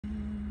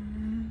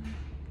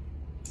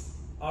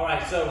All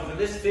right, so for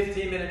this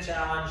 15-minute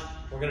challenge,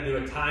 we're gonna do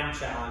a time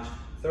challenge.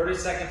 30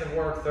 seconds of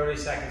work, 30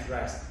 seconds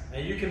rest. Now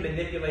you can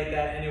manipulate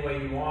that any way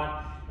you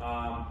want.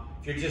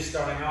 If you're just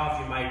starting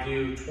off, you might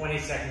do 20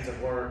 seconds of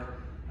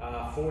work,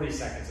 40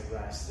 seconds of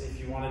rest. If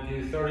you want to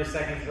do 30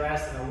 seconds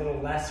rest and a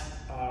little less,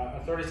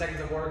 30 seconds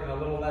of work and a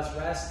little less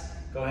rest,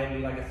 go ahead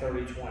and do like a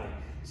 30-20.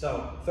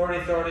 So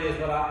 30-30 is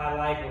what I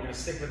like. We're going to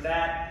stick with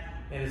that,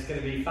 and it's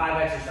going to be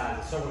 5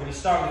 exercises. So we're going to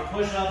start with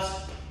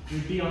push-ups.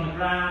 You'd be on the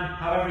ground.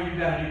 However, you've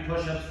got to do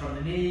push-ups from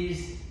the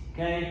knees.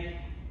 Okay.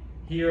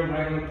 Here,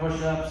 regular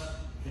push-ups.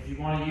 If you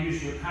want to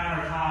use your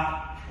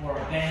countertop or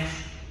a bench,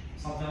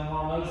 something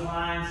along those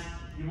lines,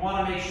 you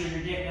want to make sure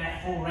you're getting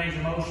that full range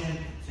of motion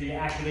so you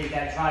activate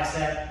that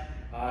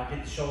tricep,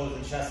 get the shoulders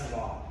and chest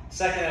involved.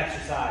 Second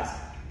exercise,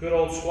 good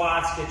old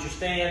squats. Get your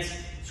stance,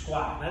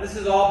 squat. Now this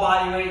is all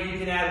body weight. You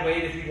can add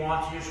weight if you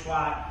want to your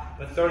squat,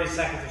 but 30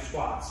 seconds of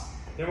squats.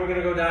 Then we're going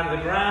to go down to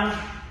the ground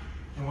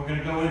and we're going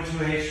to go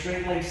into a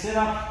straight leg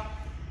sit-up.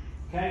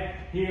 Okay,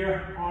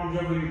 here, arms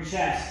over your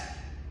chest.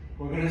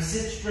 We're going to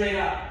sit straight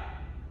up,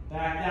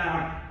 back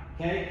down.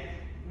 Okay,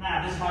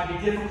 now this might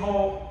be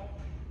difficult.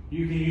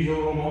 You can use a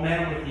little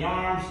momentum with the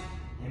arms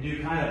and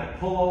do kind of a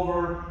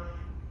pullover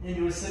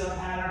into a sit-up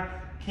pattern.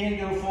 Can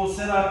go full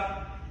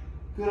sit-up.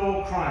 Good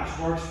old crunch,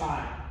 works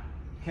fine.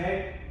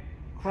 Okay?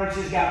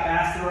 Crunches got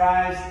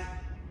bastardized,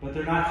 but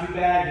they're not too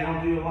bad. You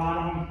don't do a lot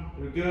of them.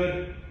 They're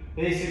good.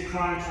 Basic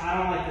crunch. I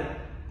don't like to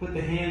put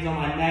the hands on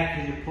my neck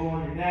because you're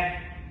pulling your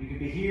neck. You could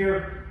be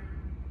here.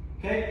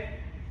 Okay?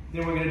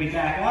 Then we're going to be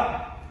back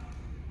up.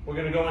 We're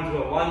going to go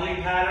into a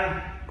lunging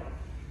pattern.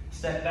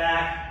 Step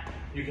back.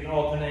 You can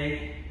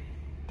alternate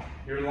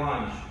your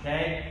lunge,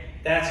 okay?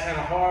 That's kind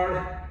of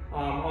hard.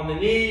 On the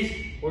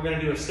knees, we're gonna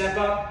do a step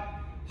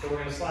up. So we're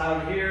gonna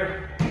slide over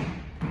here.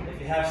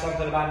 If you have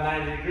something about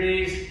 90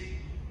 degrees,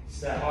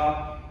 step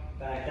up,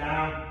 back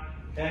down,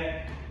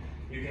 okay?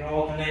 You can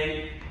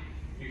alternate,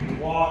 you can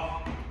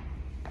walk,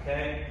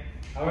 okay?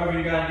 However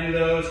you gotta do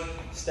those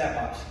step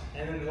ups.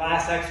 And then the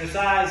last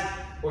exercise,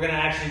 we're gonna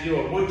actually do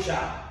a wood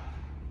chop.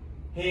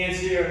 Hands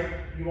here,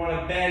 you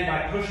wanna bend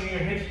by pushing your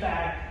hips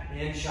back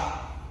and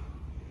chop,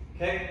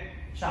 okay?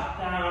 Chop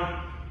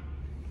down,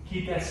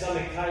 keep that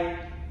stomach tight,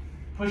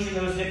 pushing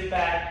those hips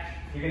back.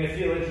 You're gonna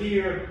feel it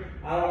here.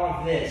 I don't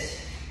want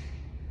this.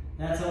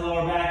 That's a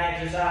lower back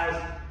exercise.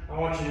 I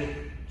want you to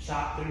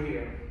chop through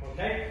here,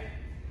 okay?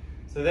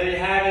 So there you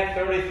have it,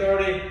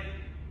 30-30.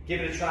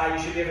 Give it a try.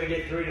 You should be able to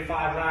get 3 to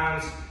 5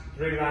 rounds.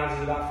 3 rounds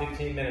is about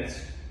 15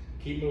 minutes.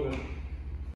 Keep moving.